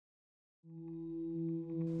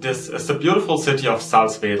This is the beautiful city of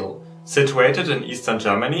Salzwedel, situated in eastern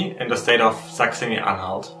Germany in the state of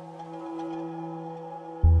Saxony-Anhalt.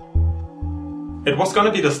 It was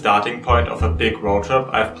gonna be the starting point of a big road trip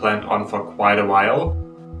I've planned on for quite a while.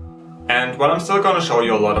 And while I'm still gonna show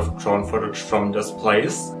you a lot of drone footage from this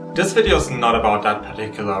place, this video is not about that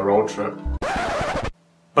particular road trip,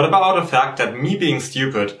 but about the fact that me being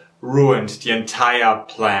stupid ruined the entire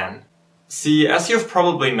plan. See, as you've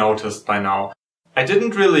probably noticed by now, I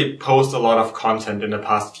didn't really post a lot of content in the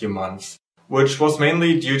past few months, which was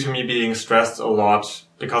mainly due to me being stressed a lot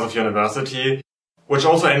because of university, which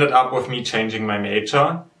also ended up with me changing my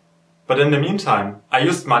major. But in the meantime, I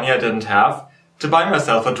used money I didn't have to buy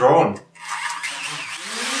myself a drone.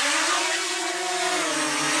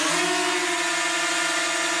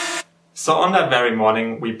 So on that very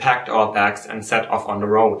morning, we packed our bags and set off on the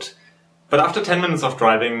road. But after 10 minutes of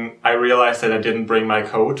driving, I realized that I didn't bring my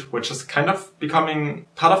coat, which is kind of becoming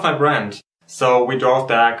part of my brand. So we drove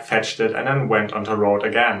back, fetched it, and then went on the road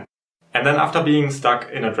again. And then after being stuck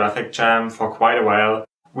in a traffic jam for quite a while,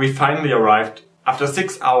 we finally arrived after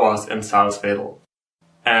 6 hours in Salzwedel.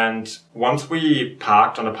 And once we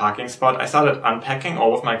parked on a parking spot, I started unpacking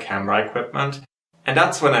all of my camera equipment. And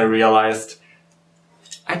that's when I realized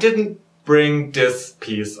I didn't bring this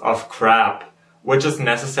piece of crap, which is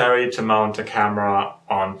necessary to mount the camera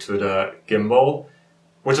onto the gimbal,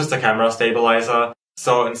 which is the camera stabilizer.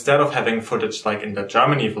 So instead of having footage like in the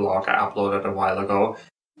Germany vlog I uploaded a while ago,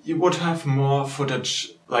 you would have more footage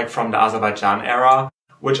like from the Azerbaijan era,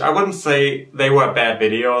 which I wouldn't say they were bad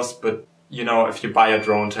videos, but you know, if you buy a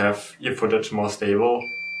drone to have your footage more stable,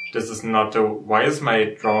 this is not the... Why is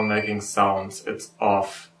my drone making sounds? It's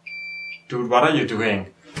off. Dude, what are you doing?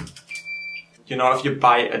 You know, if you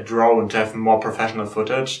buy a drone to have more professional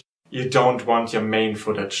footage, you don't want your main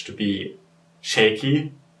footage to be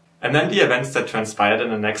shaky. And then the events that transpired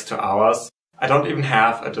in the next 2 hours, I don't even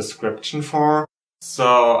have a description for.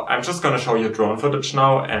 So I'm just gonna show you drone footage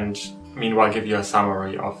now and meanwhile give you a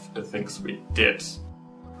summary of the things we did.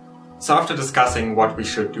 So after discussing what we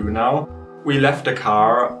should do now, we left the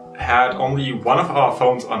car, had only one of our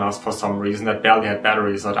phones on us for some reason that barely had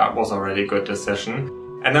battery, so that was already a good decision.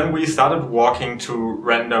 And then we started walking to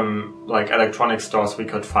random like electronic stores we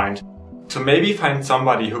could find to maybe find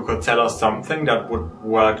somebody who could sell us something that would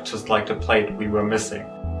work just like the plate we were missing.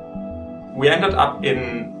 We ended up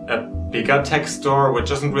in a bigger tech store,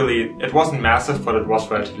 which isn't really, it wasn't massive, but it was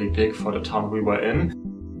relatively big for the town we were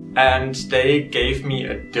in. And they gave me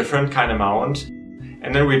a different kind of mount,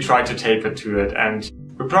 and then we tried to tape it to it, and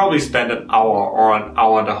we probably spent an hour or an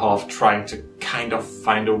hour and a half trying to kind of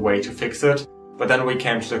find a way to fix it. But then we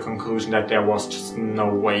came to the conclusion that there was just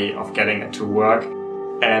no way of getting it to work,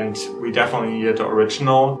 and we definitely needed the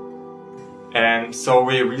original. And so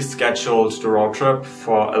we rescheduled the road trip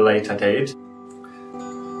for a later date.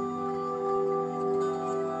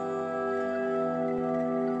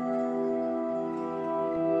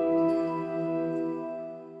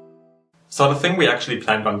 So the thing we actually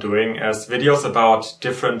planned on doing is videos about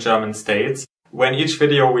different German states. Where in each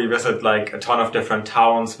video we visit like a ton of different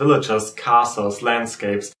towns, villages, castles,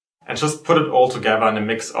 landscapes, and just put it all together in a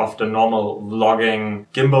mix of the normal vlogging,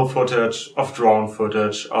 gimbal footage, of drone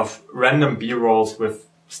footage, of random B-rolls with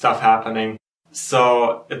stuff happening.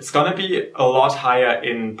 So it's gonna be a lot higher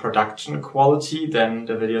in production quality than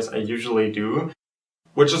the videos I usually do,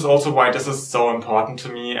 which is also why this is so important to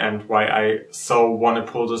me and why I so want to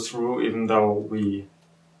pull this through, even though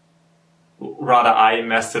I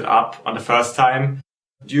messed it up on the first time.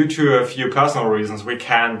 Due to a few personal reasons, we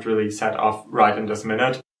can't really set off right in this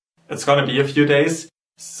minute. It's gonna be a few days,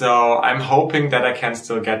 so I'm hoping that I can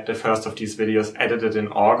still get the first of these videos edited in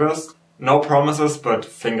August. No promises, but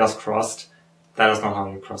fingers crossed. That is not how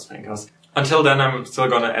you cross fingers. Until then, I'm still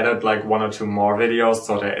gonna edit like 1 or 2 more videos,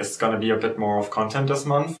 so there is gonna be a bit more of content this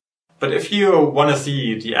month. But if you wanna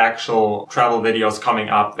see the actual travel videos coming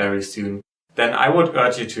up very soon, then I would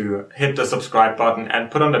urge you to hit the subscribe button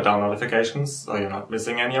and put on the bell notifications so you're not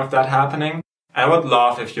missing any of that happening. I would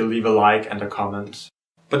love if you leave a like and a comment.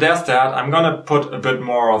 But there's that. I'm gonna put a bit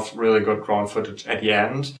more of really good drone footage at the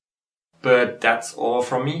end. But that's all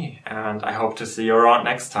from me, and I hope to see you around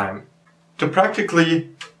next time. To practically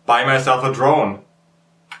buy myself a drone.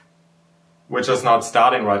 Which is not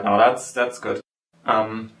starting right now, that's good.